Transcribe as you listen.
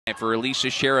For Elisa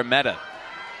Sharametta.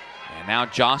 And now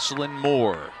Jocelyn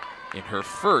Moore in her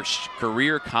first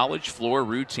career college floor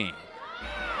routine.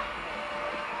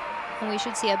 And we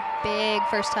should see a big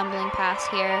first tumbling pass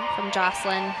here from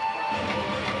Jocelyn.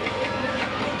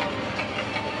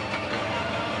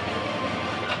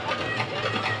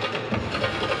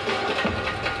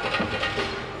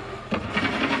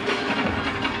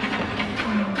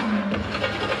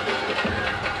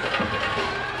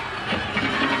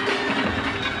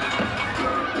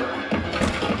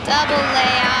 Double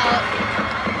layout,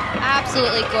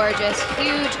 absolutely gorgeous,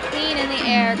 huge, clean in the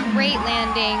air, great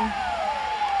landing.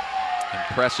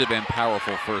 Impressive and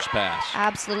powerful first pass.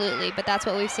 Absolutely, but that's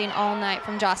what we've seen all night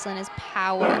from Jocelyn is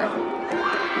power.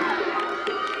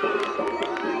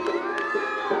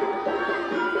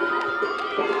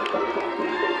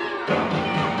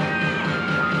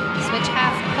 Switch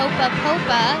half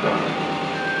popa.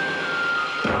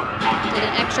 Did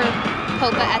an extra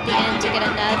popa at the end to get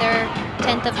another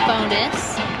 10th of bonus.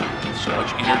 So much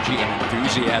energy and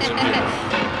enthusiasm here.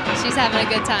 She's having a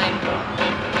good time.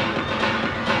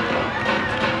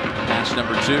 Pass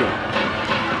number 2.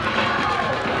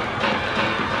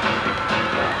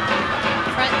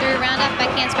 Front through, round off by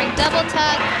handspring, double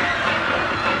tuck.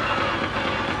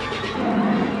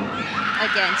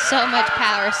 Again, so much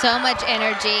power, so much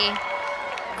energy.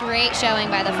 Great showing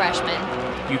by the freshman.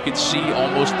 You can see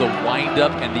almost the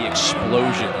wind-up and the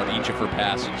explosion on each of her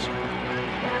passes.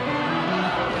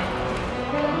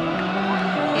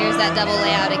 Here's that double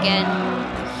layout again.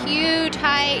 Huge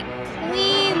height,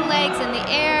 clean legs in the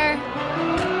air,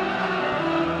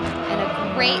 and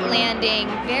a great landing,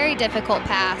 very difficult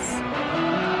pass.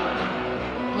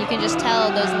 You can just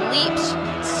tell those leaps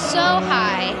so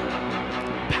high.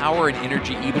 Power and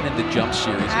energy even in the jump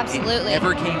series. Absolutely. It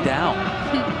never came down.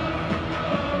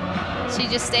 She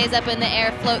just stays up in the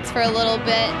air, floats for a little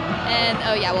bit, and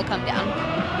oh yeah, we'll come down.